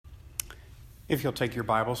If you'll take your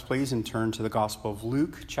Bibles, please, and turn to the Gospel of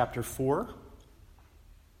Luke, chapter 4.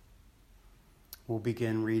 We'll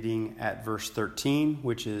begin reading at verse 13,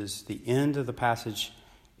 which is the end of the passage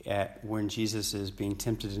when Jesus is being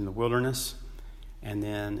tempted in the wilderness, and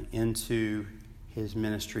then into his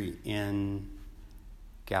ministry in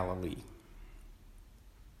Galilee.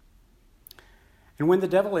 And when the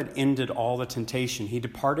devil had ended all the temptation, he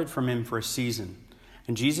departed from him for a season.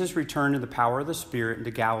 And Jesus returned in the power of the Spirit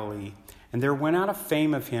into Galilee, and there went out a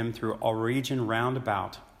fame of him through all region round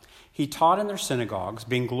about. He taught in their synagogues,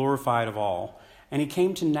 being glorified of all. And he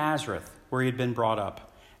came to Nazareth, where he had been brought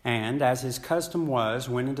up, and, as his custom was,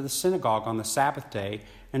 went into the synagogue on the Sabbath day,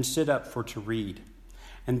 and stood up for to read.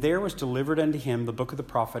 And there was delivered unto him the book of the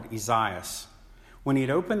prophet Isaiah. When he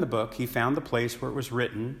had opened the book, he found the place where it was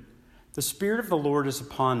written, The Spirit of the Lord is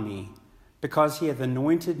upon me, because he hath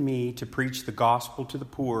anointed me to preach the gospel to the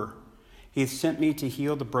poor. He hath sent me to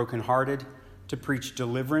heal the brokenhearted, to preach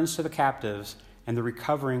deliverance to the captives, and the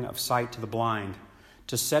recovering of sight to the blind,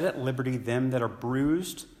 to set at liberty them that are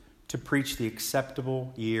bruised, to preach the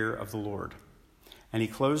acceptable year of the Lord. And he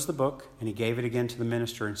closed the book, and he gave it again to the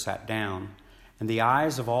minister, and sat down. And the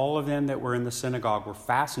eyes of all of them that were in the synagogue were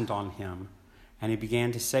fastened on him. And he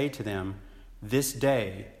began to say to them, This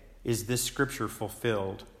day is this scripture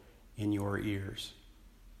fulfilled in your ears.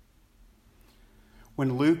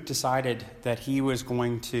 When Luke decided that he was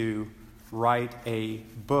going to write a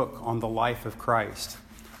book on the life of Christ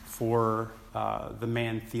for the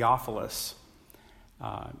man Theophilus,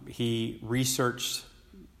 he researched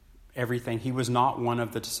everything. He was not one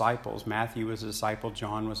of the disciples. Matthew was a disciple.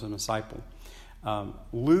 John was a disciple.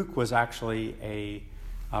 Luke was actually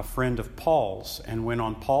a friend of Paul's and went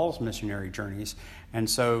on Paul's missionary journeys. And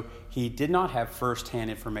so he did not have firsthand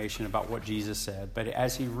information about what Jesus said. But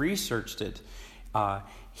as he researched it,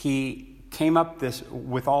 he came up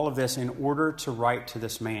with all of this in order to write to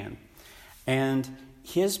this man. And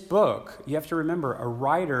his book, you have to remember, a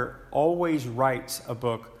writer always writes a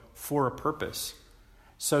book for a purpose.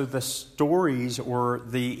 So the stories or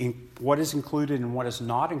what is included and what is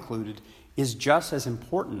not included is just as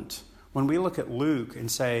important. When we look at Luke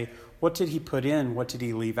and say, what did he put in? What did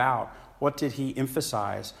he leave out? What did he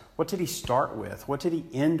emphasize? What did he start with? What did he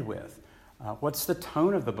end with? What's the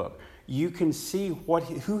tone of the book? You can see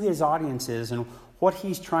who his audience is and what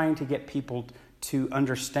he's trying to get people to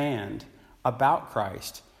understand about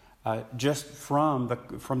Christ, just from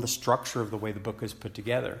the structure of the way the book is put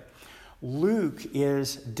together. Luke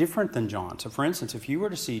is different than John. So, for instance, if you were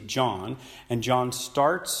to see John, and John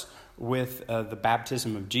starts with the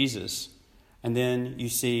baptism of Jesus, and then you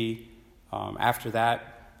see after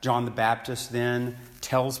that, John the Baptist then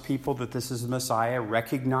tells people that this is the Messiah,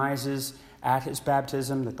 recognizes at his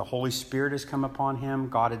baptism that the Holy Spirit has come upon him.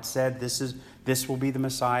 God had said this will be the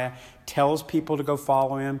Messiah, tells people to go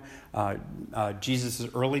follow him. Jesus'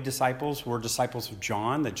 early disciples were disciples of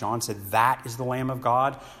John, that John said, that is the Lamb of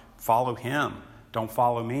God, follow him, don't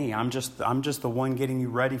follow me. I'm just the one getting you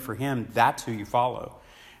ready for him. That's who you follow.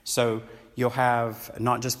 So you'll have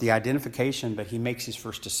not just the identification, but he makes his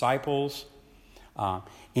first disciples.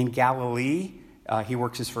 In Galilee, he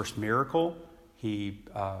works his first miracle. He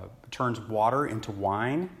turns water into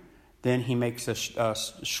wine. Then he makes a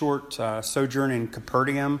short sojourn in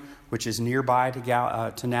Capernaum, which is nearby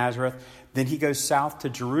to Nazareth. Then he goes south to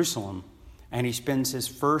Jerusalem, and he spends his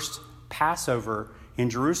first Passover in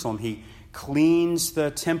Jerusalem. He cleans the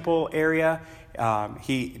temple area.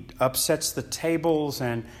 He upsets the tables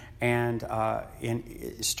and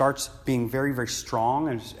starts being very, very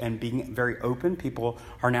strong and being very open. People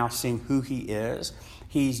are now seeing who he is.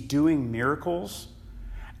 He's doing miracles,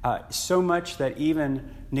 so much that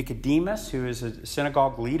even Nicodemus, who is a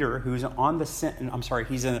synagogue leader, who's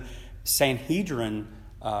he's in Sanhedrin.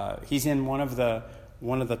 He's in one of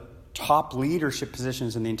the top leadership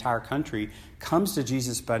positions in the entire country. Comes to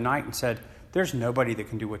Jesus by night and said, "There's nobody that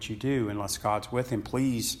can do what you do unless God's with him.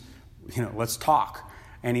 Please, let's talk."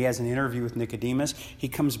 And he has an interview with Nicodemus. He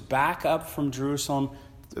comes back up from Jerusalem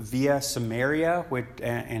via Samaria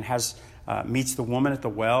and meets the woman at the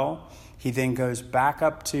well. He then goes back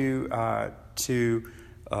up to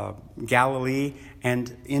Galilee,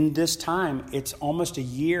 and in this time, it's almost a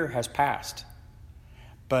year has passed.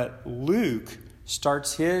 But Luke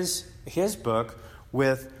starts his book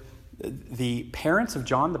with the parents of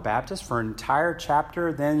John the Baptist for an entire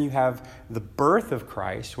chapter. Then you have the birth of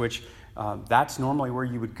Christ, which that's normally where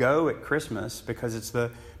you would go at Christmas because it's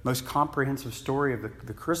the most comprehensive story of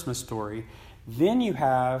the Christmas story. Then you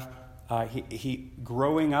have he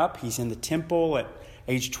growing up. He's in the temple at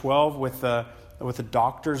age 12 with the the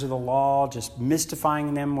doctors of the law, just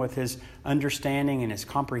mystifying them with his understanding and his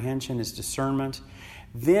comprehension, his discernment.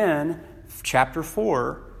 Then, chapter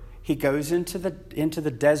 4, he goes into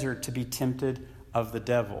the desert to be tempted of the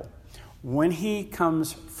devil. When he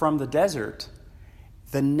comes from the desert,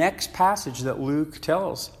 the next passage that Luke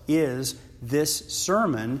tells is this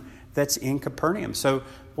sermon that's in Capernaum. So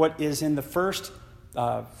what is in the first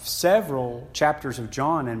several chapters of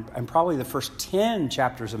John and probably the first 10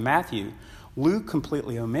 chapters of Matthew, Luke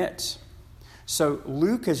completely omits. So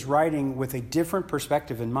Luke is writing with a different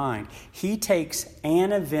perspective in mind. He takes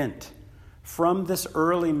an event from this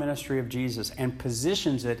early ministry of Jesus and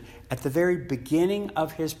positions it at the very beginning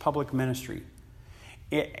of his public ministry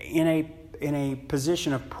in a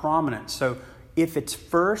position of prominence. So if it's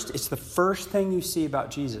first, it's the first thing you see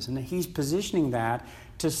about Jesus. And he's positioning that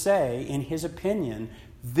to say, in his opinion,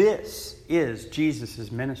 this is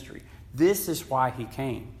Jesus' ministry. This is why he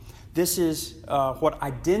came. This is what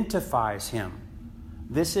identifies him.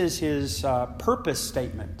 This is his purpose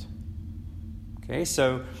statement. Okay,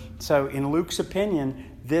 so in Luke's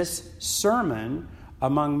opinion, this sermon,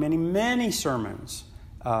 among many, many sermons,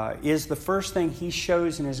 is the first thing he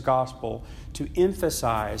shows in his gospel to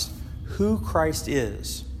emphasize who Christ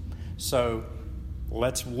is. So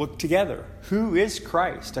let's look together. Who is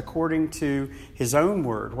Christ according to his own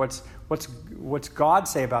word? What's God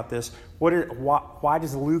say about this? Why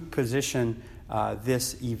does Luke position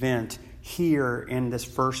this event here in this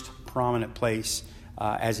first prominent place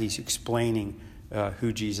as he's explaining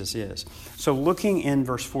who Jesus is? So looking in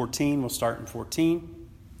verse 14, we'll start in 14.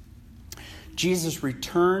 Jesus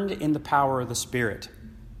returned in the power of the Spirit.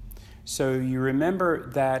 So you remember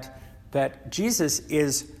that Jesus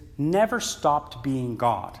is never stopped being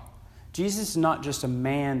God. Jesus is not just a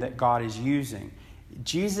man that God is using.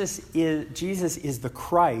 Jesus is the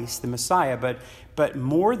Christ, the Messiah, but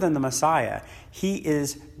more than the Messiah, he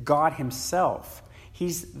is God himself.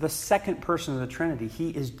 He's the second person of the Trinity. He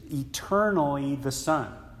is eternally the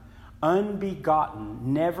Son,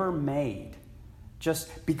 unbegotten, never made.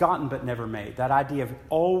 Just begotten but never made. That idea of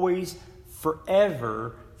always,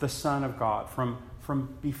 forever, the Son of God, from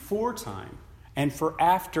before time and for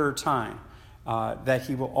after time, that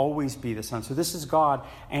he will always be the Son. So this is God,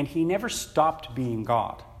 and he never stopped being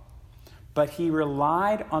God. But he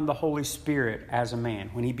relied on the Holy Spirit as a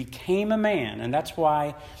man. When he became a man, and that's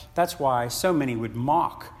why so many would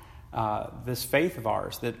mock this faith of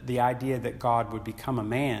ours, that the idea that God would become a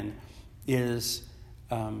man is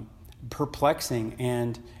perplexing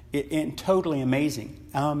and totally amazing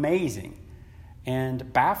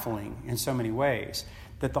and baffling in so many ways.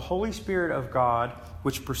 That the Holy Spirit of God,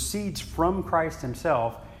 which proceeds from Christ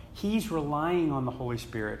himself, he's relying on the Holy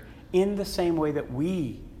Spirit in the same way that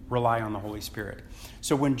we rely on the Holy Spirit.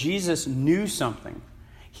 So when Jesus knew something,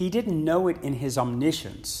 he didn't know it in his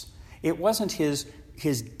omniscience. It wasn't his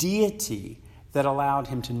deity that allowed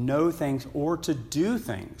him to know things or to do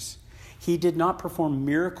things. He did not perform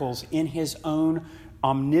miracles in his own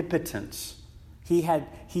omnipotence.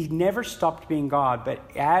 He never stopped being God, but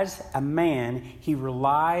as a man, he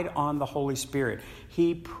relied on the Holy Spirit.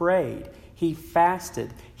 He prayed. He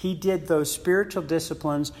fasted. He did those spiritual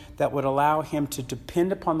disciplines that would allow him to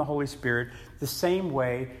depend upon the Holy Spirit the same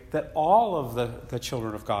way that all of the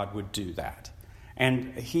children of God would do that.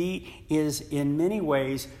 And he is in many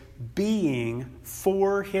ways being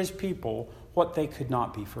for his people what they could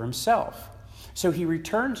not be for himself. So he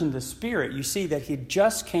returns in the Spirit. You see that he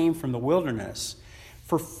just came from the wilderness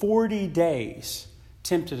for 40 days,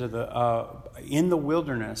 tempted in the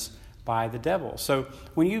wilderness by the devil. So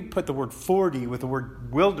when you put the word 40 with the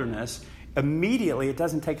word wilderness, immediately it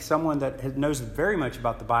doesn't take someone that knows very much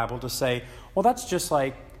about the Bible to say, well, that's just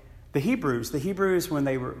like the Hebrews. The Hebrews, when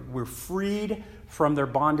they were freed from their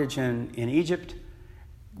bondage in Egypt,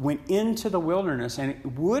 went into the wilderness, and it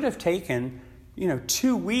would have taken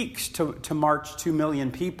 2 weeks to march 2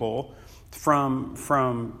 million people from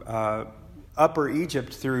Upper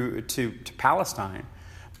Egypt through to Palestine.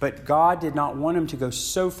 But God did not want him to go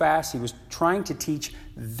so fast. He was trying to teach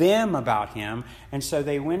them about him. And so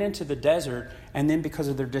they went into the desert, and then because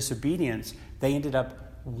of their disobedience, they ended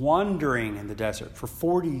up wandering in the desert for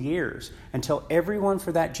 40 years until everyone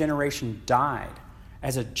for that generation died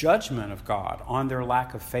as a judgment of God on their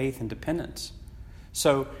lack of faith and dependence.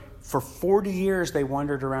 So for 40 years they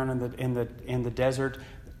wandered around in the desert,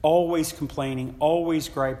 always complaining, always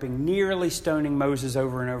griping, nearly stoning Moses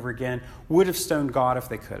over and over again, would have stoned God if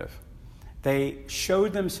they could have. They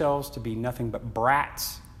showed themselves to be nothing but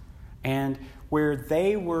brats, and where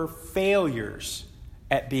they were failures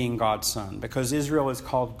at being God's son, because Israel is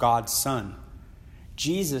called God's son,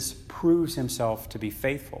 Jesus proves himself to be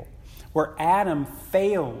faithful. Where Adam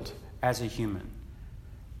failed as a human,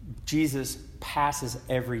 Jesus passes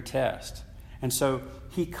every test. And so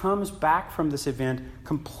he comes back from this event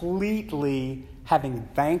completely having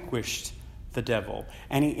vanquished the devil,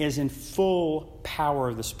 and he is in full power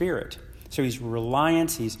of the Spirit. So he's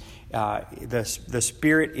reliant. The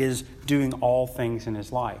Spirit is doing all things in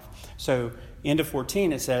his life. So end of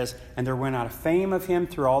 14 it says, "And there went out a fame of him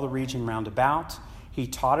through all the region round about. He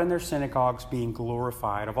taught in their synagogues, being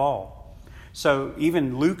glorified of all." So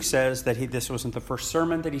even Luke says that this wasn't the first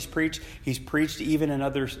sermon that he's preached. He's preached even in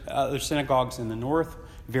other synagogues in the north,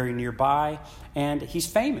 very nearby, and he's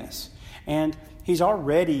famous. And he's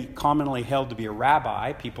already commonly held to be a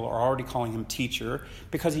rabbi. People are already calling him teacher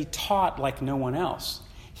because he taught like no one else.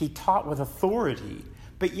 He taught with authority,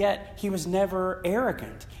 but yet he was never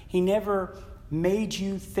arrogant. He never made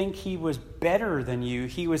you think he was better than you.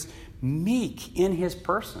 He was meek in his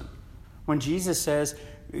person. When Jesus says,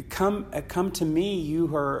 Come to me, you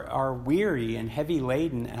who are weary and heavy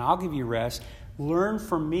laden, and I'll give you rest. Learn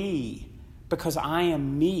from me, because I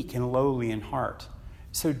am meek and lowly in heart.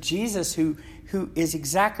 So Jesus, who is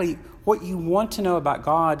exactly what you want to know about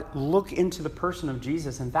God, look into the person of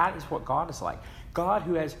Jesus, and that is what God is like. God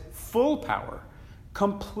who has full power,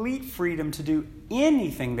 complete freedom to do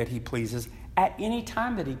anything that he pleases, at any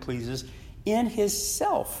time that he pleases, in his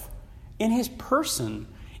self, in his person,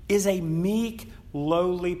 is a meek,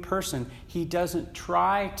 lowly person. He doesn't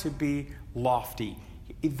try to be lofty.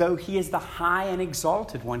 Though he is the high and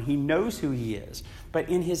exalted one, he knows who he is. But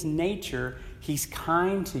in his nature, he's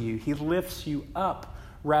kind to you. He lifts you up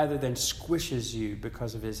rather than squishes you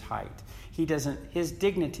because of his height. His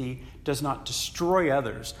dignity does not destroy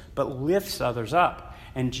others, but lifts others up.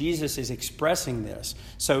 And Jesus is expressing this.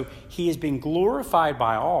 So he is being glorified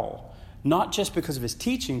by all, not just because of his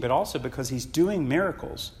teaching, but also because he's doing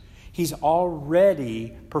miracles. He's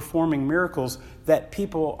already performing miracles that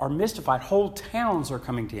people are mystified. Whole towns are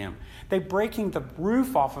coming to him. They're breaking the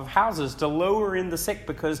roof off of houses to lower in the sick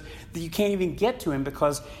because you can't even get to him,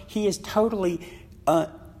 because he is totally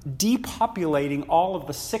depopulating all of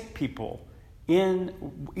the sick people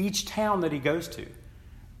in each town that he goes to.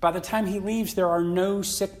 By the time he leaves, there are no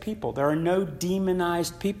sick people. There are no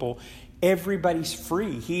demonized people. Everybody's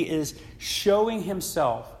free. He is showing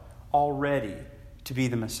himself already to be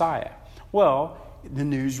the Messiah. Well, the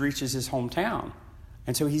news reaches his hometown.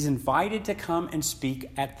 And so he's invited to come and speak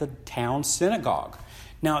at the town synagogue.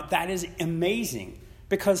 Now, that is amazing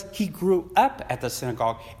because he grew up at the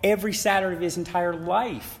synagogue. Every Saturday of his entire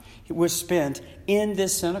life was spent in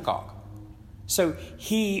this synagogue. So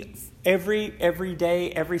he, every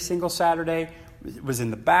day, every single Saturday, was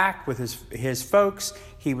in the back with his folks.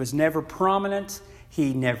 He was never prominent.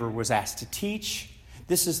 He never was asked to teach.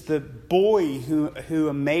 This is the boy who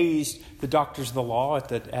amazed the doctors of the law at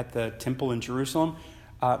the temple in Jerusalem.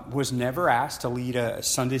 Was never asked to lead a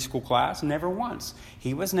Sunday school class, never once.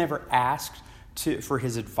 He was never asked for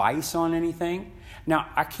his advice on anything. Now,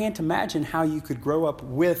 I can't imagine how you could grow up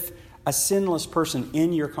with a sinless person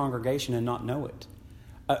in your congregation and not know it.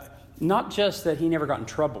 Not just that he never got in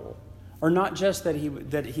trouble, or not just that he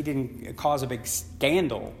didn't cause a big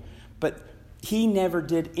scandal, but he never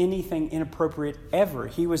did anything inappropriate ever.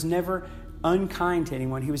 He was never unkind to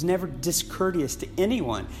anyone. He was never discourteous to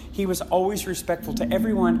anyone. He was always respectful to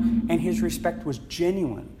everyone, and his respect was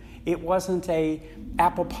genuine. It wasn't a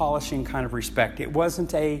apple polishing kind of respect. It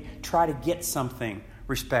wasn't a try to get something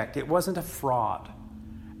respect. It wasn't a fraud.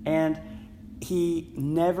 And he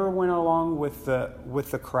never went along with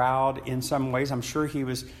the crowd in some ways. I'm sure he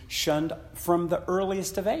was shunned from the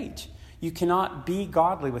earliest of age. You cannot be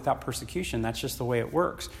godly without persecution. That's just the way it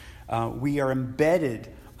works. We are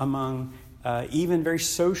embedded among even very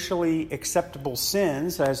socially acceptable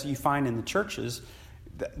sins, as you find in the churches.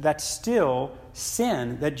 That's still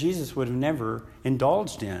sin that Jesus would have never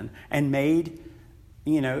indulged in and made,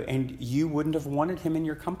 and you wouldn't have wanted him in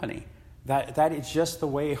your company. That is just the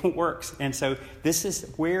way it works. And so this is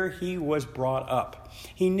where he was brought up.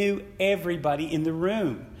 He knew everybody in the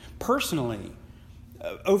room personally.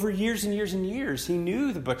 Over years and years and years, he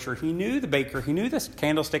knew the butcher, he knew the baker, he knew the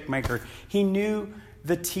candlestick maker, he knew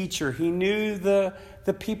the teacher, he knew the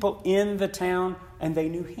people in the town, and they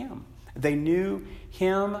knew him. They knew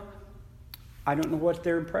him. I don't know what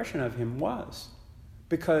their impression of him was,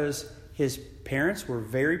 because his parents were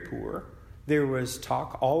very poor. There was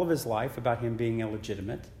talk all of his life about him being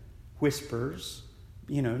illegitimate, whispers,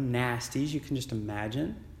 nasties, you can just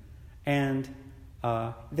imagine. And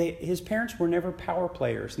his parents were never power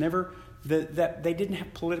players, they didn't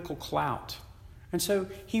have political clout. And so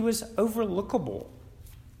he was overlookable.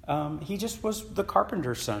 He just was the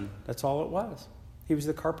carpenter's son. That's all it was. He was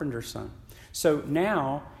the carpenter's son. So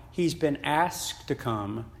now he's been asked to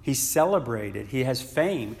come. He's celebrated. He has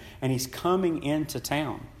fame, and he's coming into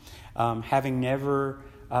town. Having never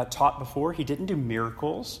taught before, he didn't do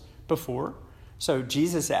miracles before. So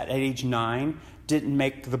Jesus at age 9 didn't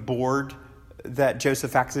make the board that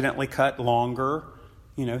Joseph accidentally cut longer.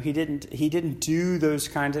 You know, he didn't do those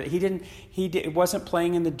kinds of, it wasn't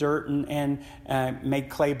playing in the dirt and made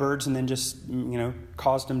clay birds and then just,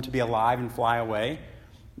 caused them to be alive and fly away.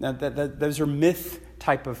 Now, those are myth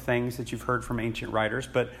type of things that you've heard from ancient writers,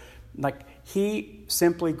 but he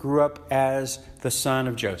simply grew up as the son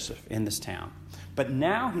of Joseph in this town. But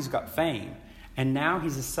now he's got fame, and now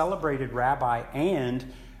he's a celebrated rabbi, and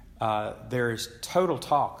there's total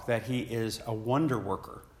talk that he is a wonder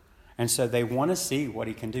worker. And so they want to see what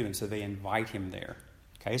he can do, and so they invite him there.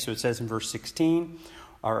 Okay, so it says in verse 16,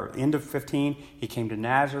 or end of 15, he came to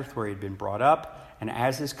Nazareth where he had been brought up, and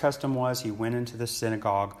as his custom was, he went into the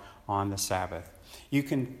synagogue on the Sabbath. You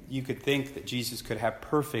could think that Jesus could have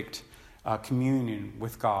perfect communion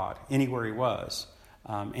with God anywhere he was,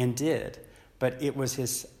 and did, but it was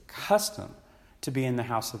his custom to be in the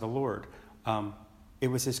house of the Lord. It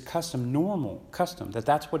was his normal custom,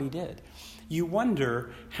 that's what he did. You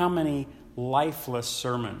wonder how many lifeless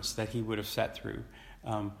sermons that he would have sat through.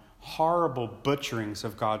 Horrible butcherings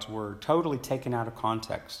of God's word, totally taken out of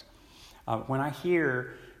context. When I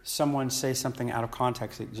hear someone say something out of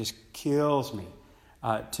context, it just kills me.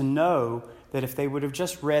 To know that if they would have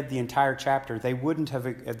just read the entire chapter, they wouldn't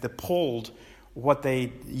have pulled what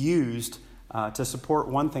they used to support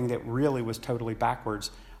one thing that really was totally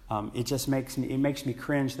backwards. It makes me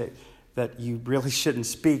cringe that you really shouldn't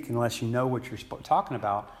speak unless you know what you're talking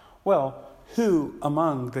about. Well, who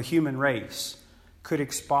among the human race could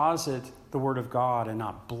exposit the Word of God and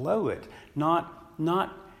not blow it,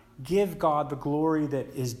 not give God the glory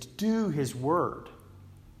that is due His Word?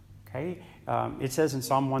 Okay, it says in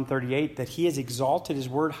Psalm 138 that He has exalted His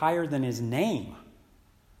Word higher than His name.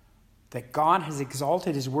 That God has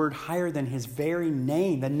exalted His Word higher than His very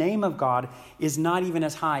name. The name of God is not even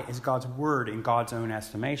as high as God's Word in God's own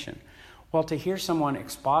estimation. Well, to hear someone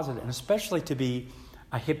exposit it, and especially to be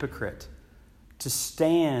a hypocrite, to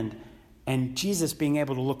stand and Jesus being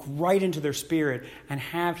able to look right into their spirit and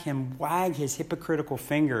have Him wag His hypocritical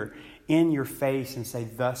finger in your face and say,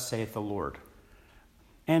 "Thus saith the Lord."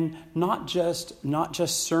 And not just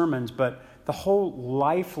sermons, but the whole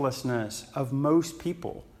lifelessness of most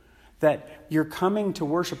people. That you're coming to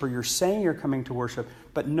worship, or you're saying you're coming to worship,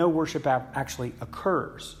 but no worship actually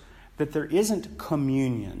occurs. That there isn't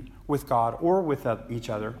communion with God or with each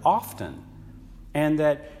other often. And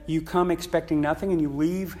that you come expecting nothing and you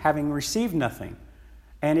leave having received nothing.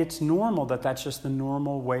 And it's normal that's just the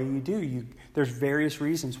normal way you do. There's various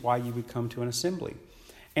reasons why you would come to an assembly.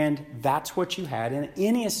 And that's what you had in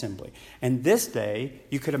any assembly. And this day,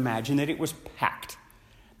 you could imagine that it was packed.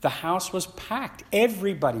 The house was packed.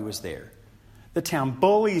 Everybody was there. The town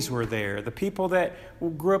bullies were there. The people that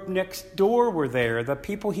grew up next door were there. The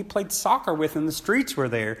people he played soccer with in the streets were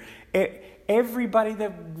there. Everybody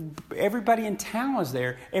in town was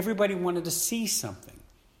there. Everybody wanted to see something.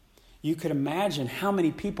 You could imagine how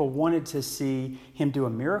many people wanted to see him do a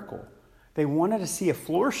miracle. They wanted to see a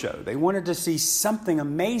floor show. They wanted to see something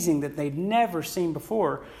amazing that they'd never seen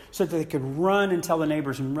before, so that they could run and tell the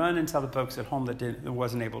neighbors and run and tell the folks at home that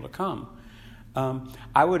wasn't able to come.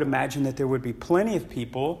 I would imagine that there would be plenty of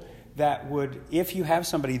people that would, if you have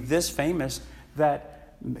somebody this famous,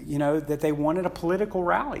 that they wanted a political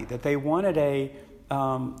rally, that they wanted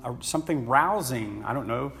something rousing. I don't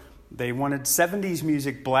know. They wanted 70s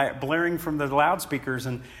music blaring from the loudspeakers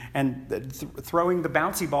and throwing the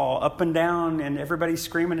bouncy ball up and down and everybody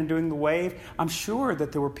screaming and doing the wave. I'm sure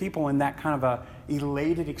that there were people in that kind of a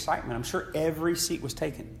elated excitement. I'm sure every seat was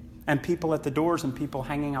taken. And people at the doors and people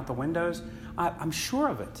hanging out the windows. I'm sure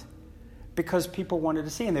of it. Because people wanted to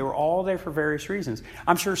see, and they were all there for various reasons.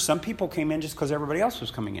 I'm sure some people came in just because everybody else was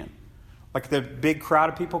coming in. Like the big crowd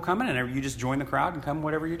of people coming, and you just join the crowd and come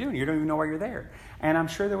whatever you're doing. You don't even know why you're there. And I'm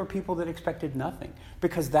sure there were people that expected nothing,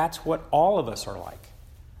 because that's what all of us are like.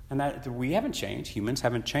 And that we haven't changed. Humans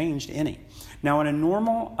haven't changed any. Now, in a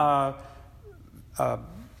normal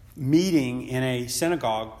meeting in a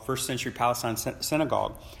synagogue, first century Palestine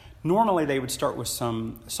synagogue, normally they would start with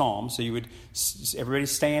some psalms. So everybody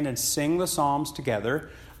stand and sing the psalms together.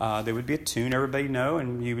 There would be a tune everybody know,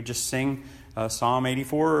 and you would just sing Psalm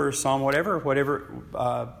 84 or Psalm whatever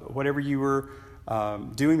you were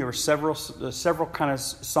doing. There were several kind of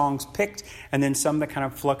songs picked, and then some that kind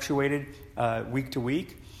of fluctuated week to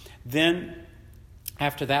week. Then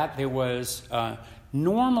after that, there was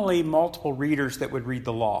normally multiple readers that would read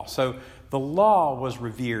the law. So the law was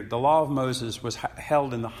revered. The law of Moses was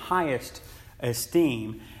held in the highest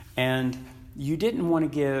esteem, and you didn't want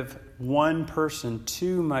to give one person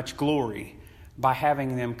too much glory by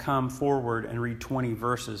having them come forward and read 20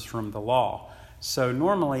 verses from the law. So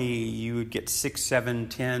normally you would get 6, 7,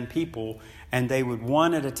 10 people, and they would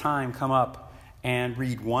one at a time come up and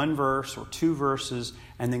read one verse or 2 verses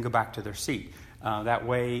and then go back to their seat. That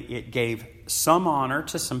way it gave some honor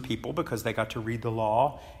to some people because they got to read the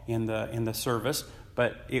law in the service,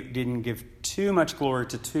 but it didn't give too much glory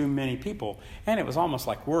to too many people. And it was almost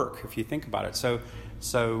like work if you think about it.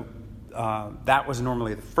 So that was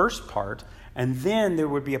normally the first part. And then there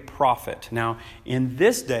would be a prophet. Now, in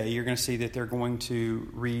this day, you're going to see that they're going to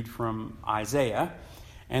read from Isaiah.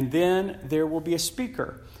 And then there will be a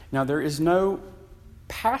speaker. Now, there is no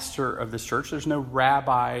pastor of this church. There's no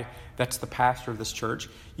rabbi that's the pastor of this church.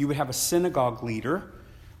 You would have a synagogue leader.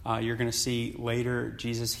 You're going to see later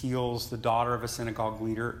Jesus heals the daughter of a synagogue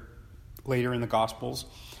leader later in the Gospels.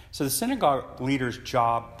 So the synagogue leader's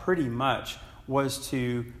job pretty much was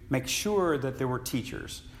to make sure that there were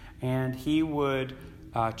teachers. And he would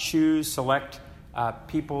select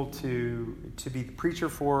people to be the preacher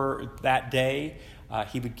for that day.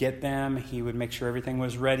 He would get them. He would make sure everything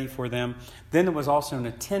was ready for them. Then there was also an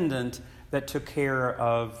attendant that took care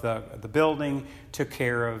of the building, took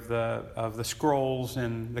care of the scrolls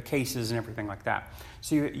and the cases and everything like that.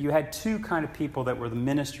 So you had 2 kind of people that were the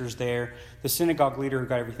ministers there: the synagogue leader who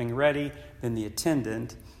got everything ready, then the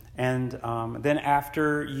attendant, and then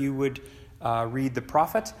after you would read the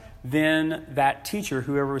prophet, then that teacher,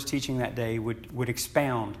 whoever was teaching that day, would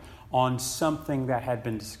expound on something that had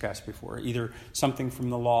been discussed before, either something from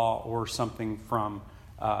the law or something from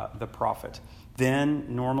the prophet.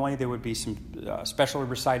 Then normally there would be some specially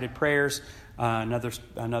recited prayers,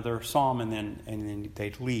 another psalm, and then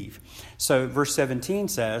they'd leave. So verse 17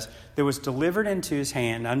 says, "There was delivered into his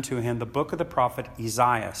hand unto him the book of the prophet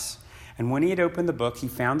Isaiah. And when he had opened the book, he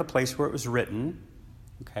found the place where it was written."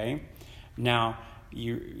 Okay, now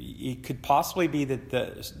it could possibly be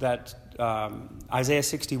that Isaiah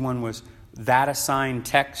 61 was that assigned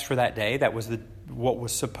text for that day. That was what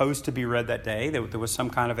was supposed to be read that day. There was some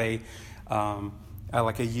kind of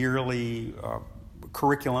like a yearly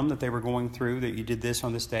curriculum that they were going through, that you did this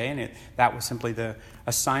on this day, and that was simply the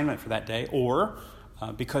assignment for that day. Or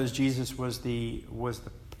because Jesus was the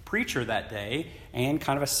preacher that day and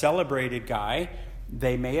kind of a celebrated guy,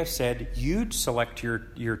 they may have said, "You'd select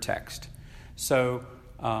your text." So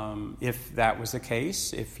if that was the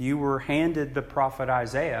case, if you were handed the prophet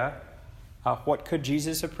Isaiah, what could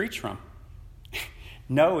Jesus have preached from?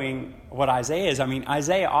 Knowing what Isaiah is,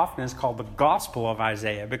 Isaiah often is called the Gospel of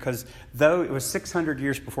Isaiah, because though it was 600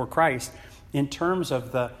 years before Christ, in terms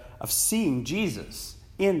of seeing Jesus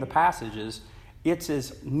in the passages, it's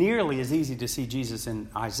nearly as easy to see Jesus in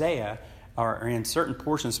Isaiah, or in certain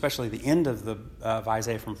portions, especially the end of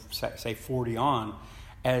Isaiah from, say, 40 on,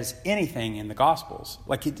 as anything in the Gospels.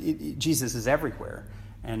 Like Jesus is everywhere,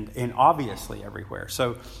 and obviously everywhere.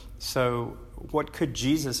 So what could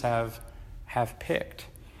Jesus have picked?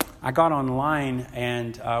 I got online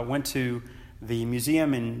and went to the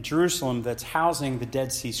museum in Jerusalem that's housing the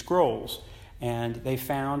Dead Sea Scrolls, and they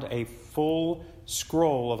found a full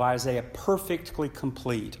scroll of Isaiah, perfectly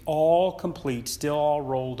complete, still all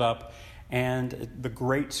rolled up, and the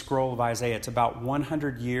great scroll of Isaiah. It's about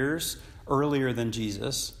 100 years earlier than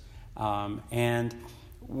Jesus, and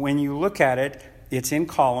when you look at it, it's in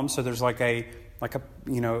columns. So there's like a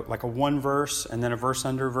one verse and then a verse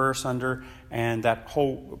under, and that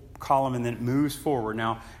whole column, and then it moves forward.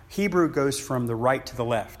 Now, Hebrew goes from the right to the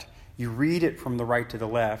left. You read it from the right to the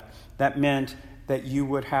left. That meant that you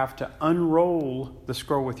would have to unroll the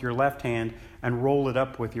scroll with your left hand and roll it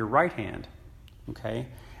up with your right hand. Okay?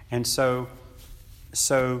 And so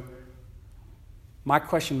my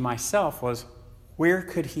question myself was, where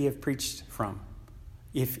could he have preached from?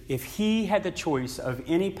 If he had the choice of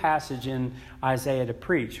any passage in Isaiah to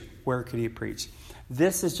preach, where could he have preached?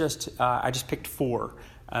 This is just, I just picked 4.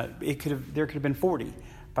 There could have been 40,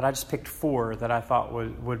 but I just picked 4 that I thought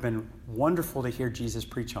would have been wonderful to hear Jesus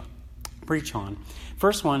preach on.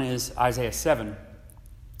 First one is Isaiah 7.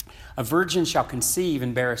 "A virgin shall conceive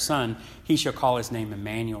and bear a son. He shall call his name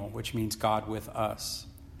Emmanuel," which means God with us.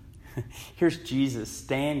 Here's Jesus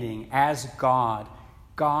standing as God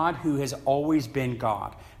who has always been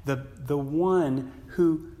God, the one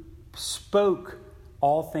who spoke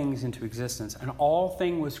all things into existence, and all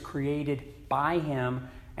thing was created by him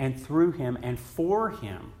and through him and for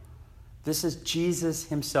him. This is Jesus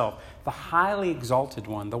himself, the highly exalted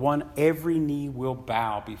one, the one every knee will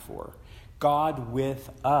bow before. God with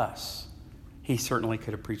us, he certainly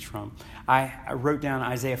could have preached from. I wrote down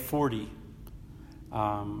Isaiah 40.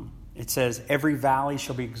 It says, every valley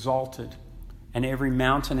shall be exalted, and every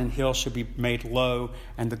mountain and hill shall be made low,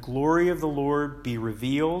 and the glory of the Lord be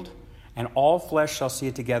revealed, and all flesh shall see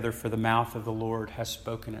it together, for the mouth of the Lord has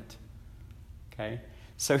spoken it. Okay?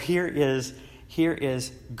 So here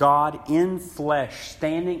is God in flesh,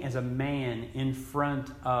 standing as a man in front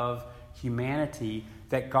of humanity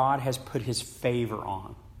that God has put his favor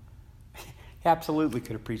on. He absolutely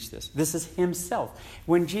could have preached this. This is himself.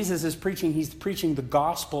 When Jesus is preaching, he's preaching the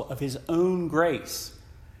gospel of his own grace,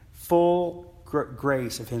 full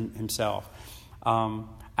grace of himself. I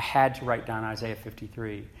had to write down Isaiah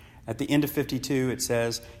 53. At the end of 52, it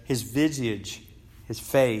says, his visage, his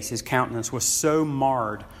face, his countenance was so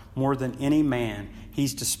marred more than any man.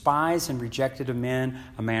 He's despised and rejected of men,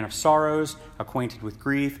 a man of sorrows, acquainted with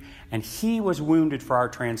grief. And he was wounded for our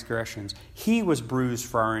transgressions. He was bruised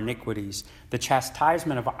for our iniquities. The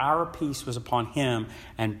chastisement of our peace was upon him,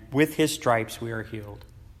 and with his stripes we are healed.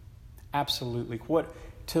 Absolutely.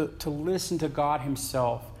 To listen to God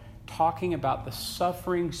himself talking about the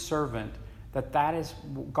suffering servant, that is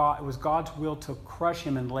God, it was God's will to crush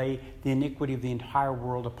him and lay the iniquity of the entire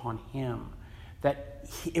world upon him. That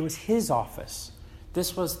it was his office.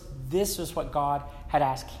 This was what God had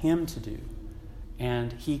asked him to do.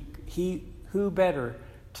 And he who better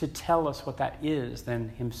to tell us what that is than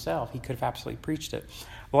himself? He could have absolutely preached it.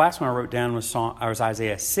 The last one I wrote down was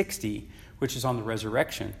Isaiah 60, which is on the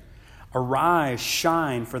resurrection. Arise,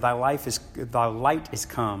 shine, for thy light is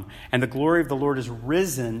come, and the glory of the Lord is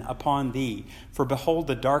risen upon thee. For behold,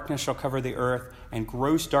 the darkness shall cover the earth, and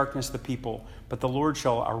gross darkness the people. But the Lord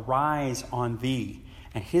shall arise on thee,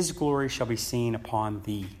 and his glory shall be seen upon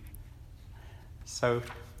thee. So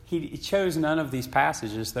he chose none of these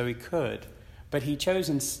passages, though he could. But he chose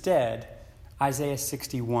instead Isaiah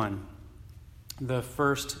 61. The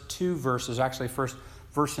first two verses, actually first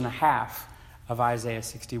verse and a half of Isaiah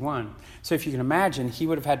 61. So if you can imagine, he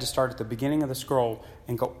would have had to start at the beginning of the scroll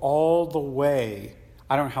and go all the way,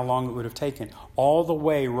 I don't know how long it would have taken, all the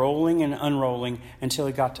way rolling and unrolling until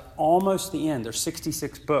he got to almost the end. There's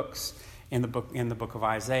 66 books in the book of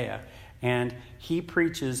Isaiah. And he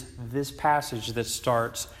preaches this passage that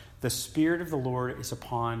starts, the Spirit of the Lord is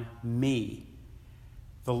upon me.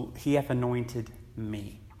 He hath anointed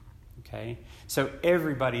me. Okay? So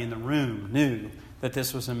everybody in the room knew that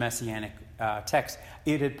this was a messianic text.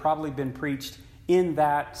 It had probably been preached in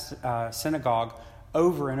that synagogue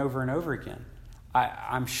over and over and over again.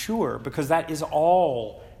 I'm sure, because that is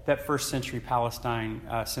all that first century Palestine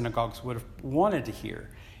synagogues would have wanted to hear,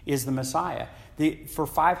 is the Messiah. For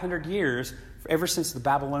 500 years, ever since the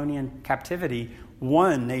Babylonian captivity,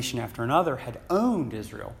 one nation after another had owned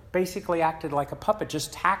Israel, basically acted like a puppet,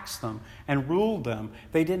 just taxed them and ruled them.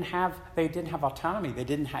 They didn't have autonomy.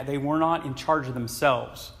 They were not in charge of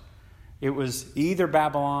themselves. It was either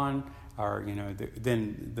Babylon, or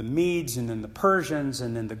then the Medes, and then the Persians,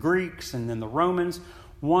 and then the Greeks, and then the Romans,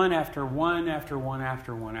 one after one after one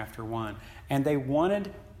after one after one. And they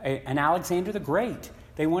wanted an Alexander the Great.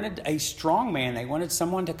 They wanted a strong man. They wanted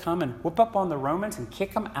someone to come and whoop up on the Romans and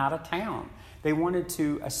kick them out of town. They wanted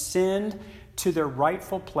to ascend to their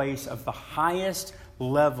rightful place of the highest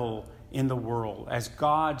level in the world as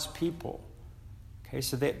God's people. Okay,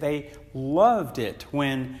 so they loved it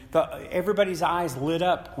when everybody's eyes lit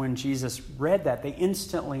up when Jesus read that. They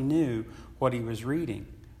instantly knew what he was reading.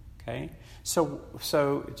 Okay, so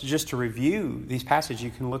just to review these passages,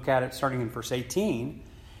 you can look at it starting in verse 18.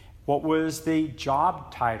 What was the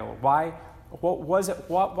job title? Why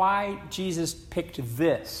Jesus picked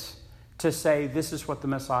this to say this is what the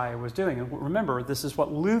Messiah was doing? And remember, this is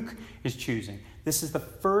what Luke is choosing. This is the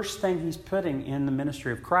first thing he's putting in the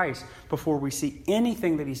ministry of Christ. Before we see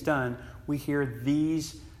anything that he's done, we hear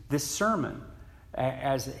this sermon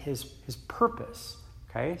as his purpose.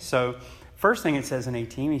 Okay, so first thing it says in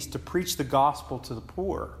 18, he's to preach the gospel to the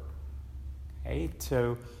poor. Okay,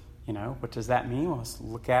 so what does that mean? Well, let's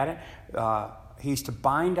look at it. He's to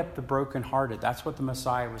bind up the brokenhearted. That's what the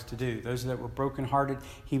Messiah was to do. Those that were brokenhearted,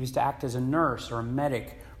 he was to act as a nurse or a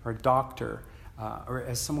medic or a doctor or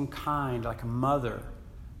as someone kind, like a mother.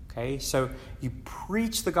 Okay, so you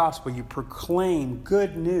preach the gospel. You proclaim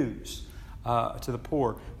good news to the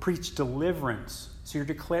poor. Preach deliverance. So you're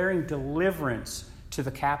declaring deliverance to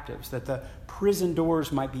the captives, that the prison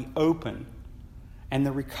doors might be open, and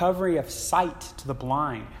the recovery of sight to the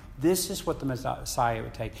blind. This is what the Messiah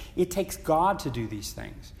would take. It takes God to do these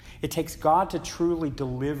things. It takes God to truly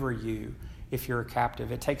deliver you if you're a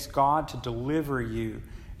captive. It takes God to deliver you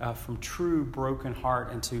from true broken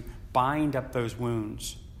heart and to bind up those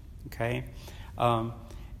wounds. Okay?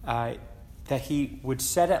 That he would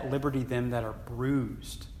set at liberty them that are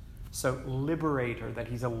bruised. So liberator, that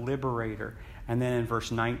he's a liberator. And then in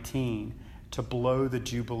verse 19, to blow the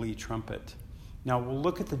Jubilee trumpet. Now we'll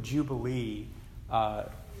look at the Jubilee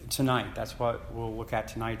tonight. That's what we'll look at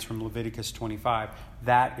tonight. It's from Leviticus 25.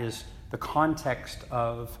 That is the context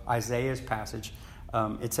of Isaiah's passage.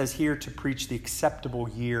 It says here to preach the acceptable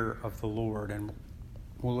year of the Lord, and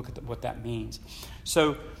we'll look at what that means.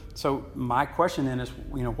 So my question then is,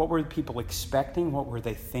 what were the people expecting? What were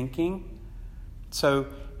they thinking? So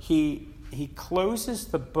he closes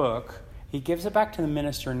the book, he gives it back to the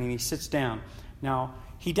minister, and then he sits down. Now,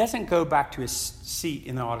 he doesn't go back to his seat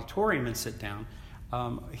in the auditorium and sit down.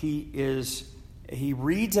 He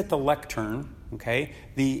reads at the lectern. Okay,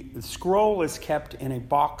 the scroll is kept in a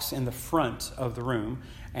box in the front of the room,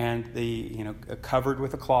 and covered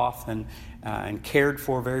with a cloth and cared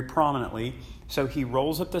for very prominently. So he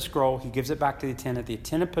rolls up the scroll, he gives it back to the attendant. The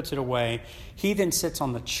attendant puts it away. He then sits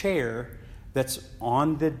on the chair that's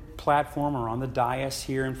on the platform or on the dais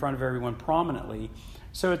here in front of everyone prominently.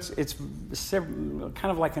 So it's kind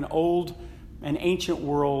of like an ancient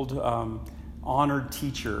world honored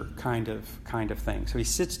teacher kind of thing. So he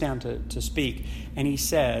sits down to speak, and he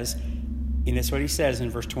says, and that's what he says in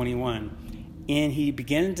verse 21, and he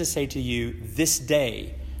began to say to you, this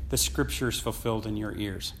day the scriptures fulfilled in your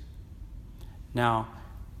ears. Now,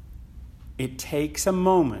 it takes a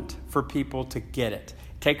moment for people to get it.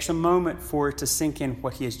 It takes a moment for it to sink in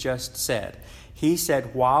what he has just said. He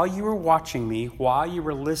said, while you were watching me, while you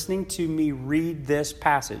were listening to me read this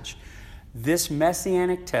passage, this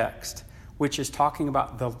messianic text, which is talking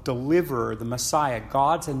about the deliverer, the Messiah,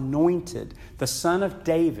 God's anointed, the Son of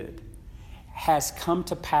David, has come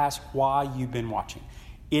to pass while you've been watching.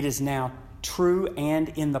 It is now true and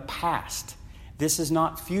in the past. This is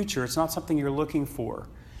not future. It's not something you're looking for.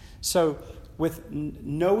 So with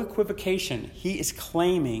no equivocation, he is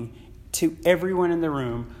claiming to everyone in the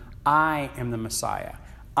room, I am the Messiah.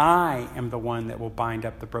 I am the one that will bind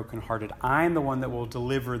up the brokenhearted. I am the one that will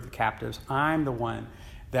deliver the captives. I'm the one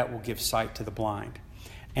that will give sight to the blind.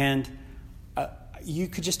 And you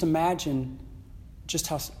could just imagine just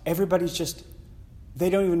how everybody's they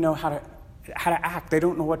don't even know how to act. They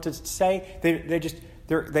don't know what to say.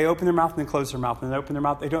 They open their mouth and then close their mouth, and they open their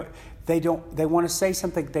mouth. They want to say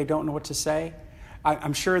something. They don't know what to say.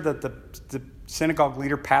 I'm sure that the synagogue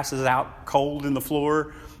leader passes out cold in the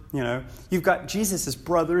floor. You've got Jesus'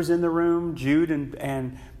 brothers in the room, Jude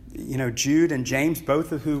and James,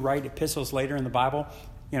 both of who write epistles later in the Bible.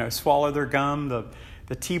 Swallow their gum.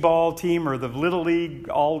 The T-ball team or the Little League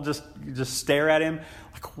all just stare at him.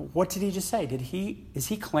 Like, what did he just say? Is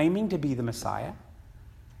he claiming to be the Messiah?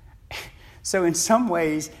 So in some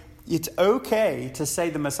ways, it's okay to say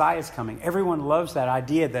the Messiah is coming. Everyone loves that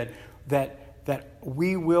idea that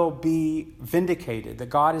we will be vindicated, that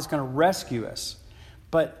God is going to rescue us.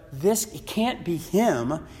 But it can't be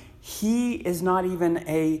him. He is not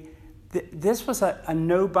even this was a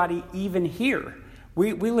nobody even here.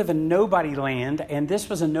 We live in nobody land, and this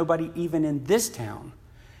was a nobody even in this town.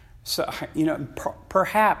 So,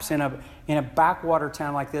 perhaps in a backwater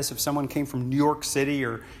town like this, if someone came from New York City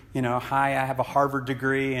or, hi, I have a Harvard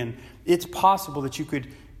degree, and it's possible that you could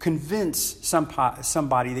convince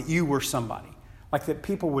somebody that you were somebody, like that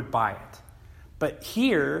people would buy it. But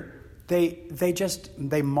here,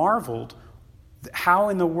 they marveled, how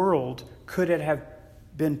in the world could it have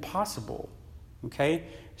been possible? Okay,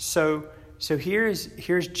 so here's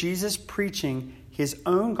Jesus preaching his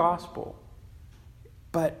own gospel,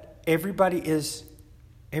 but everybody is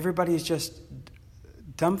just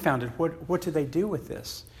dumbfounded. What do they do with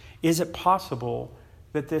this? Is it possible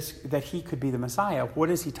that he could be the Messiah? What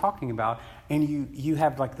is he talking about? And you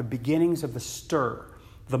have like the beginnings of the stir,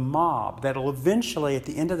 the mob that'll eventually, at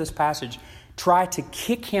the end of this passage, try to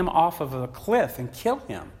kick him off of a cliff and kill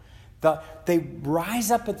him. They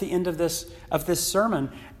rise up at the end of this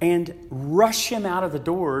sermon and rush him out of the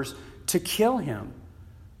doors to kill him,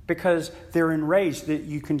 because they're enraged. That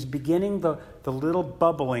you can beginning the little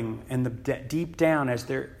bubbling and the deep down as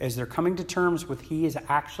they're coming to terms with he is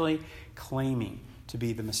actually claiming to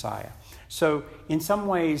be the Messiah. So in some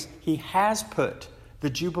ways, he has put the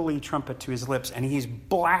Jubilee trumpet to his lips, and he's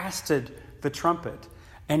blasted the trumpet,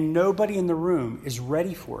 and nobody in the room is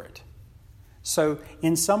ready for it. So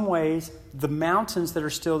in some ways, the mountains that are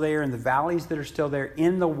still there and the valleys that are still there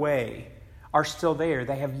in the way are still there.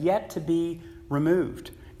 They have yet to be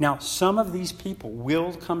removed. Now, some of these people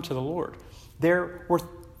will come to the Lord. There were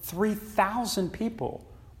 3,000 people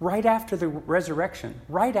right after the resurrection,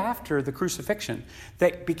 right after the crucifixion,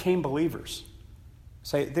 that became believers.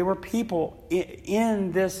 So there were people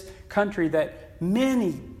in this country that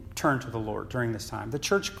many turned to the Lord during this time. The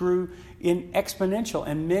church grew in exponential,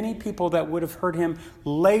 and many people that would have heard him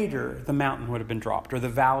later, the mountain would have been dropped or the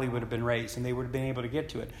valley would have been raised and they would have been able to get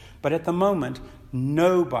to it. But at the moment,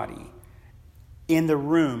 nobody in the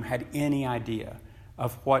room had any idea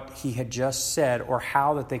of what he had just said or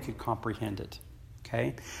how that they could comprehend it.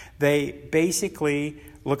 Okay? They basically,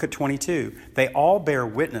 look at 22, they all bear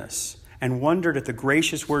witness and wondered at the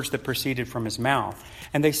gracious words that proceeded from his mouth.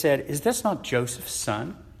 And they said, is this not Joseph's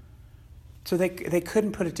son? So they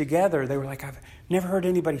couldn't put it together. They were like, I've never heard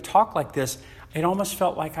anybody talk like this. It almost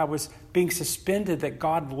felt like I was being suspended, that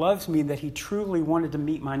God loves me, that he truly wanted to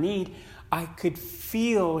meet my need. I could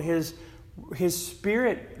feel his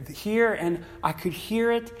spirit here, and I could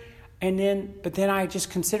hear it. But then I just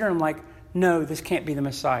consider him like, no, this can't be the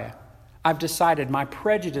Messiah. I've decided, my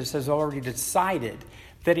prejudice has already decided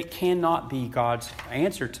that it cannot be God's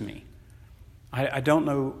answer to me. I don't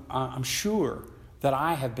know, I'm sure that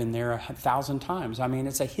I have been there 1,000 times. I mean,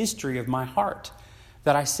 it's a history of my heart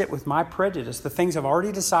that I sit with my prejudice. The things I've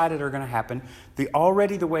already decided are going to happen,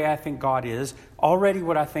 already the way I think God is, already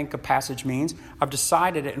what I think a passage means. I've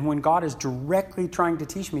decided it, and when God is directly trying to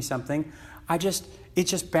teach me something, it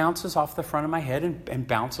just bounces off the front of my head and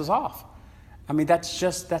bounces off. I mean,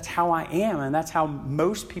 that's how I am, and that's how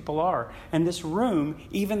most people are. And this room,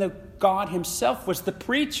 even though God himself was the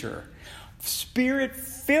preacher,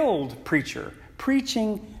 Spirit-filled preacher,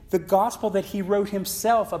 preaching the gospel that he wrote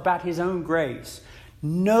himself about his own grace,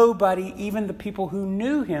 nobody, even the people who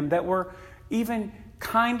knew him, that were even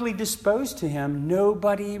kindly disposed to him,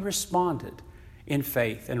 nobody responded in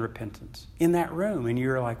faith and repentance in that room. And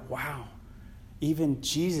you're like, wow, even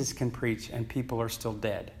Jesus can preach and people are still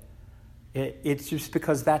dead. It's just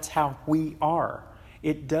because that's how we are.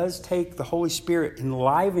 It does take the Holy Spirit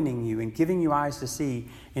enlivening you and giving you eyes to see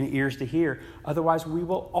and ears to hear. Otherwise, we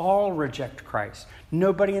will all reject Christ.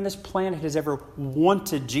 Nobody on this planet has ever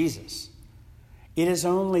wanted Jesus. It is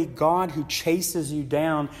only God who chases you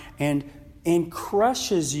down and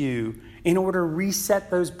crushes you in order to reset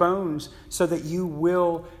those bones so that you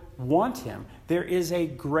will want him. There is a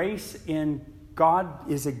grace in God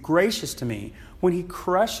is gracious to me when he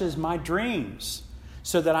crushes my dreams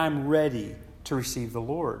so that I'm ready to receive the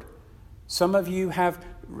Lord. Some of you have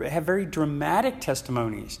very dramatic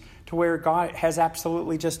testimonies to where God has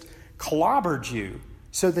absolutely just clobbered you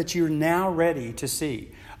so that you're now ready to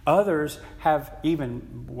see. Others have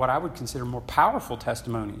even what I would consider more powerful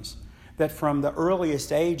testimonies, that from the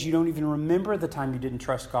earliest age, you don't even remember the time you didn't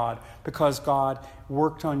trust God because God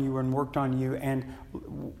worked on you. And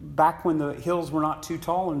back when the hills were not too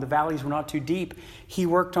tall and the valleys were not too deep, he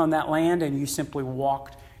worked on that land and you simply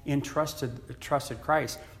walked in trusted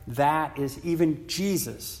Christ. That is, even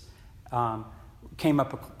Jesus came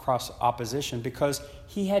up across opposition because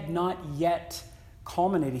he had not yet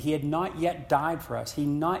culminated. He had not yet died for us. He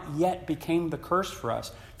not yet became the curse for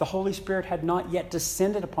us. The Holy Spirit had not yet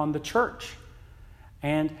descended upon the church.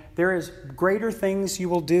 And there is greater things you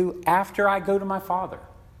will do after I go to my Father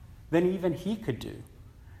than even he could do.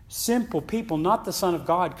 Simple people, not the Son of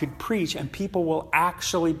God, could preach and people will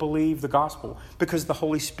actually believe the gospel because the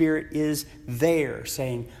Holy Spirit is there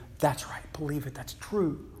saying, that's right, believe it, that's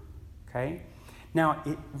true. Okay? Now,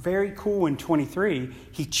 very cool in 23,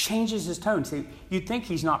 he changes his tone. See, you'd think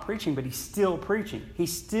he's not preaching, but he's still preaching.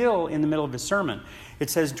 He's still in the middle of his sermon. It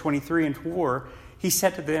says in 23 and 4, he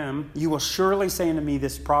said to them, you will surely say unto me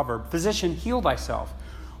this proverb, Physician, heal thyself.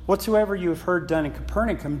 Whatsoever you have heard done in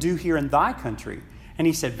Capernaum, do here in thy country. And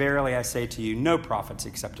he said, verily I say to you, no prophet's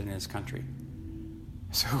accepted in his country.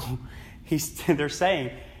 So they're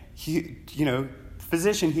saying,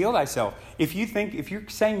 Physician, heal thyself. If you're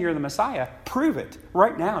saying you're the Messiah, prove it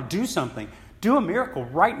right now. Do something. Do a miracle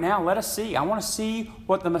right now. Let us see. I want to see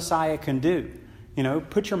what the Messiah can do.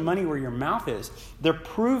 Put your money where your mouth is. They're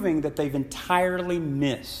proving that they've entirely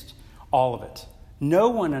missed all of it. No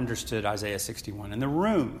one understood Isaiah 61 in the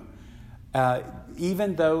room.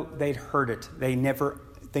 Even though they'd heard it, they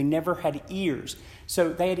never had ears.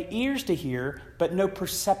 So they had ears to hear, but no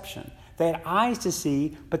perception. They had eyes to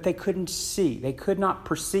see, but they couldn't see. They could not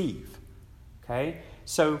perceive. Okay?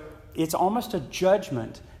 So it's almost a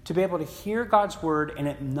judgment to be able to hear God's word and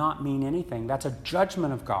it not mean anything. That's a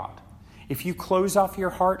judgment of God. If you close off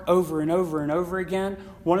your heart over and over and over again,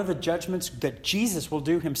 one of the judgments that Jesus will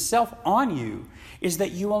do himself on you is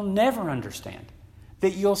that you will never understand.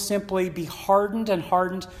 That you'll simply be hardened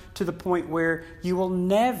to the point where you will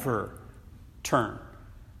never turn.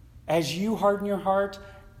 As you harden your heart,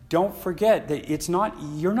 don't forget that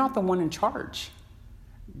you're not the one in charge.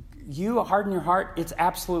 you harden your heart, it's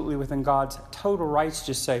absolutely within God's total rights to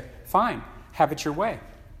just say, fine, have it your way.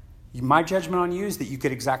 My judgment on you is that you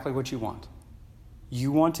get exactly what you want.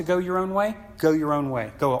 You want to go your own way? Go your own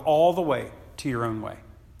way. Go all the way to your own way.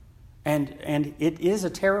 And it is a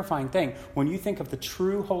terrifying thing. When you think of the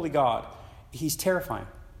true holy God, he's terrifying.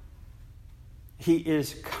 He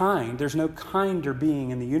is kind. There's no kinder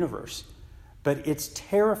being in the universe. But it's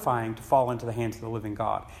terrifying to fall into the hands of the living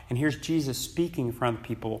God. And here's Jesus speaking in front of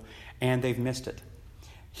people, and they've missed it.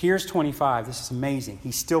 Here's 25. This is amazing.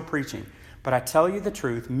 He's still preaching. But I tell you the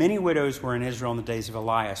truth, many widows were in Israel in the days of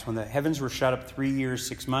Elias, when the heavens were shut up 3 years,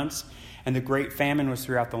 6 months, and the great famine was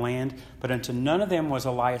throughout the land. But unto none of them was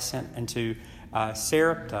Elias sent unto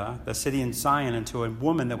Sarepta, the city in Zion, unto a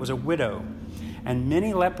woman that was a widow. And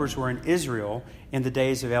many lepers were in Israel in the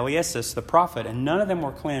days of Elias the prophet, and none of them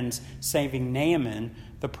were cleansed, saving Naaman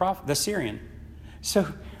the Syrian. So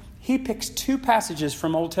he picks two passages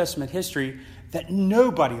from Old Testament history that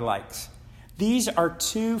nobody likes. These are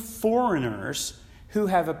two foreigners who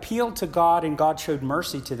have appealed to God, and God showed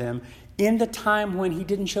mercy to them in the time when he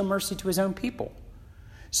didn't show mercy to his own people.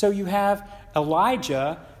 So you have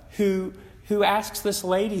Elijah who asks this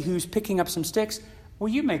lady who's picking up some sticks, will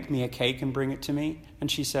you make me a cake and bring it to me?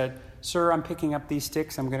 And she said, sir, I'm picking up these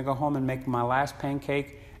sticks. I'm going to go home and make my last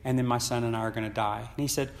pancake, and then my son and I are going to die. And he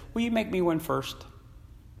said, will you make me one first?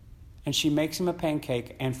 And she makes him a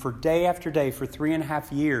pancake, and for day after day, for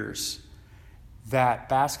 3.5 years, that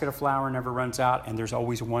basket of flour never runs out, and there's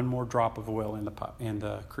always one more drop of oil in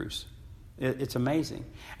the cruse. It's amazing.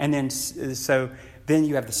 And then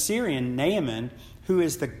you have the Syrian, Naaman, who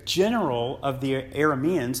is the general of the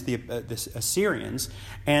Arameans, the Assyrians,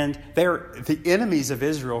 and they're the enemies of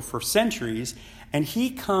Israel for centuries. And he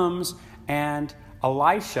comes, and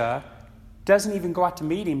Elisha doesn't even go out to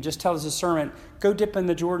meet him, just tells his servant, go dip in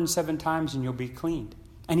the Jordan 7 times and you'll be cleaned.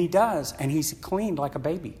 And he does, and he's cleaned like a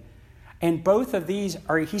baby. And both of these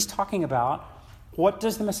he's talking about, what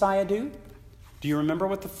does the Messiah do? Do you remember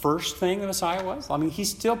what the first thing the Messiah was? I mean,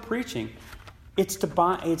 he's still preaching. It's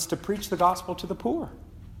to preach the gospel to the poor.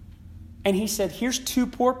 And he said, here's two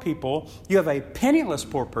poor people. You have a penniless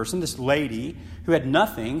poor person, this lady who had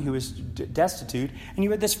nothing, who was destitute, and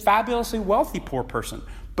you had this fabulously wealthy poor person.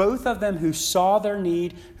 Both of them who saw their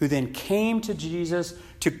need, who then came to Jesus,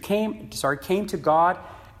 came to God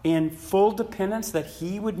in full dependence that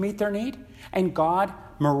he would meet their need, and God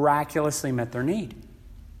miraculously met their need.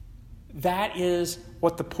 That is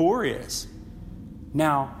what the poor is.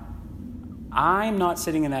 Now, I'm not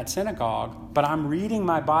sitting in that synagogue, but I'm reading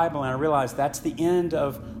my Bible, and I realize that's the end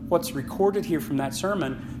of what's recorded here from that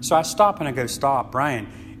sermon. So I stop and I go, stop,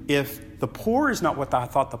 Brian. If the poor is not what I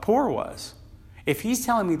thought the poor was, if he's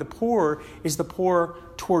telling me the poor is the poor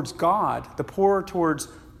towards God, the poor towards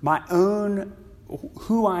my own,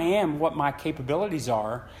 who I am, what my capabilities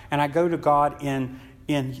are, and I go to God in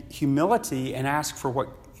humility and ask for what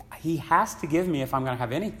he has to give me if I'm going to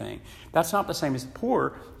have anything, that's not the same as the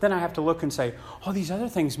poor. Then I have to look and say, oh, these other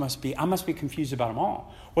things I must be confused about them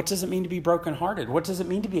all. What does it mean to be brokenhearted? What does it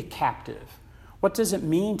mean to be a captive? What does it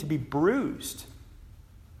mean to be bruised?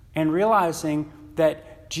 And realizing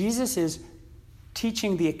that Jesus is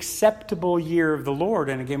teaching the acceptable year of the Lord.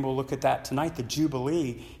 And again, we'll look at that tonight, the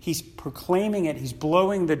Jubilee. He's proclaiming it. He's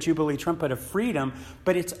blowing the Jubilee trumpet of freedom.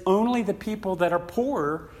 But it's only the people that are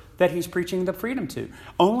poor that he's preaching the freedom to.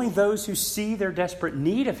 Only those who see their desperate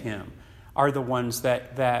need of him are the ones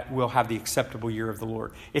that will have the acceptable year of the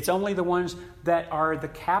Lord. It's only the ones that are the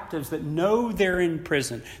captives that know they're in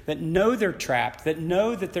prison, that know they're trapped, that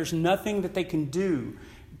know that there's nothing that they can do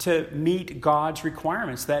to meet God's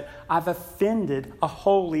requirements, that I've offended a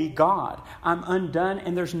holy God. I'm undone,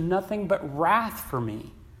 and there's nothing but wrath for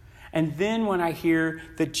me. And then when I hear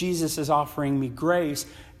that Jesus is offering me grace,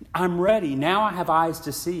 I'm ready. Now I have eyes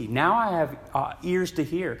to see. Now I have ears to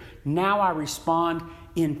hear. Now I respond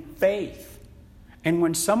in faith. And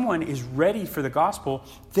when someone is ready for the gospel,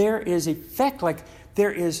 there is effect, like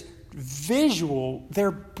there is visual. They're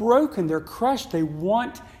broken. They're crushed. They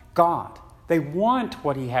want God. They want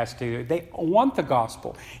what he has to do. They want the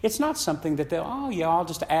gospel. It's not something that I'll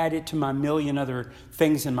just add it to my million other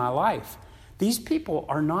things in my life. These people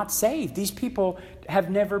are not saved. These people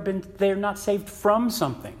they're not saved from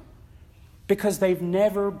something because they've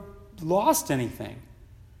never lost anything.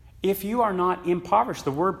 If you are not impoverished,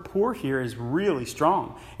 the word poor here is really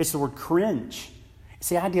strong. It's the word cringe. It's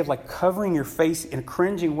the idea of like covering your face in a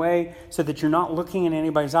cringing way so that you're not looking in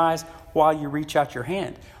anybody's eyes while you reach out your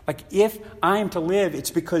hand. Like if I am to live,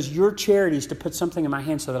 it's because your charity is to put something in my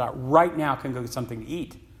hand so that I right now can go get something to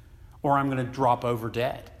eat, or I'm going to drop over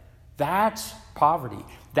dead. That's poverty.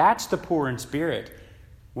 That's the poor in spirit.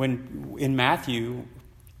 When in Matthew,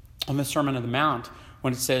 on the Sermon on the Mount,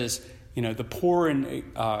 when it says, the poor and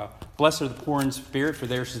blessed are the poor in spirit, for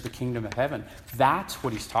theirs is the kingdom of heaven. That's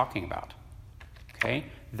what he's talking about. Okay,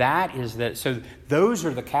 that is that. So those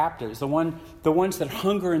are the captives, the ones that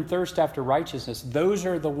hunger and thirst after righteousness. Those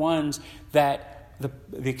are the ones that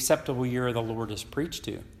the acceptable year of the Lord is preached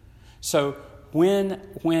to. So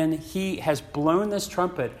when he has blown this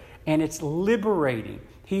trumpet and it's liberating,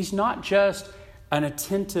 he's not just an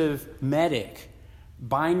attentive medic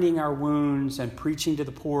binding our wounds and preaching to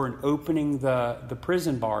the poor and opening the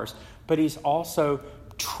prison bars, but he's also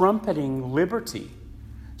trumpeting liberty.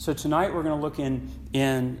 So tonight we're going to look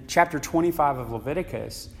in chapter 25 of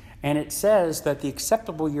Leviticus, and it says that the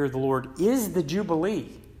acceptable year of the Lord is the Jubilee.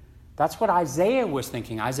 That's what Isaiah was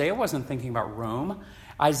thinking. Isaiah wasn't thinking about Rome.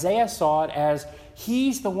 Isaiah saw it as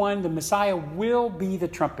he's the one, the Messiah will be the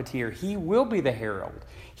trumpeter. He will be the herald.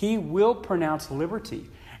 He will pronounce liberty.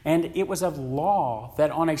 And it was of law that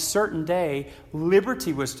on a certain day,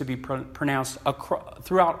 liberty was to be pronounced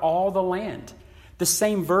throughout all the land. The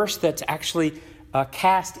same verse that's actually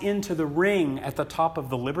cast into the ring at the top of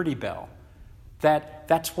the Liberty Bell.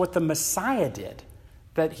 That's what the Messiah did,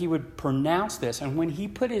 that he would pronounce this. And when he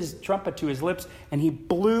put his trumpet to his lips and he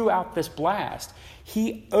blew out this blast,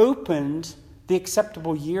 he opened the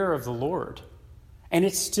acceptable year of the Lord. And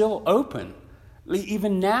it's still open.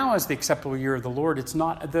 Even now as the acceptable year of the Lord, it's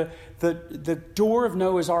not the door of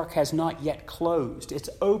Noah's Ark has not yet closed. It's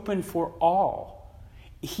open for all.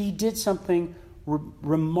 He did something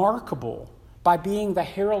remarkable by being the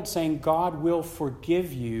herald saying, God will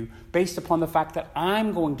forgive you based upon the fact that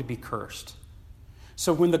I'm going to be cursed.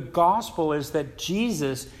 So when the gospel is that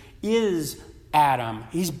Jesus is Adam,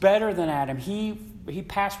 he's better than Adam. He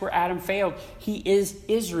passed where Adam failed. He is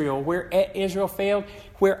Israel. Where Israel failed,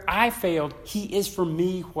 where I failed, he is for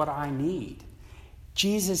me what I need.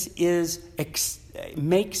 Jesus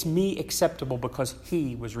makes me acceptable because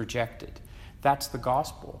he was rejected. That's the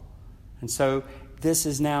gospel. And so this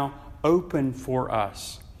is now open for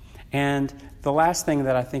us. And the last thing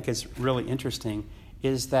that I think is really interesting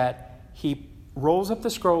is that he rolls up the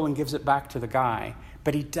scroll and gives it back to the guy,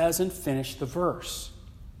 but he doesn't finish the verse.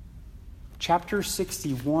 Chapter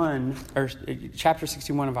 61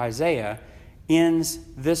 of Isaiah ends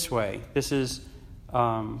this way. This is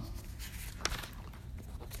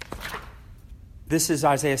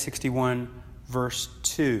Isaiah 61, verse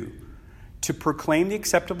 2. To proclaim the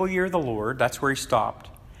acceptable year of the Lord, that's where he stopped,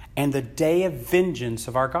 and the day of vengeance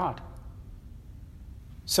of our God.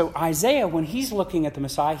 So Isaiah, when he's looking at the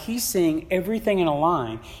Messiah, he's seeing everything in a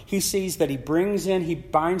line. He sees that he binds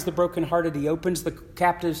the brokenhearted, he opens the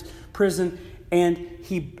captive's prison, and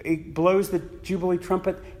he blows the Jubilee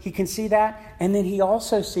trumpet. He can see that. And then he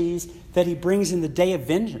also sees that he brings in the day of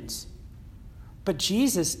vengeance. But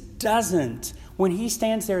Jesus doesn't. When he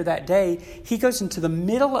stands there that day, he goes into the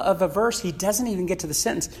middle of a verse. He doesn't even get to the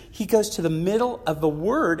sentence. He goes to the middle of the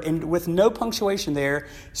word and with no punctuation there,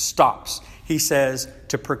 stops. He says,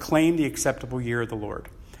 to proclaim the acceptable year of the Lord.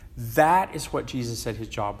 That is what Jesus said his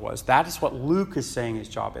job was. That is what Luke is saying his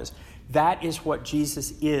job is. That is what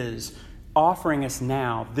Jesus is offering us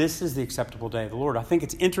now. This is the acceptable day of the Lord. I think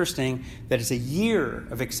it's interesting that it's a year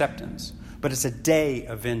of acceptance, but it's a day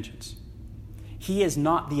of vengeance. He is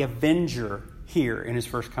not the avenger here in his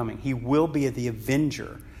first coming. He will be the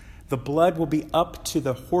avenger. The blood will be up to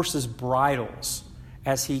the horses' bridles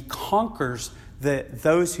as he conquers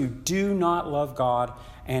those who do not love God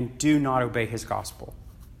and do not obey his gospel.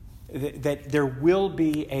 That there will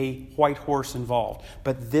be a white horse involved,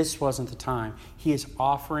 but this wasn't the time. He is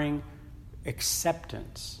offering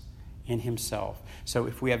acceptance in himself. So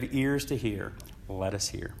if we have ears to hear, let us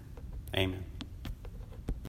hear. Amen.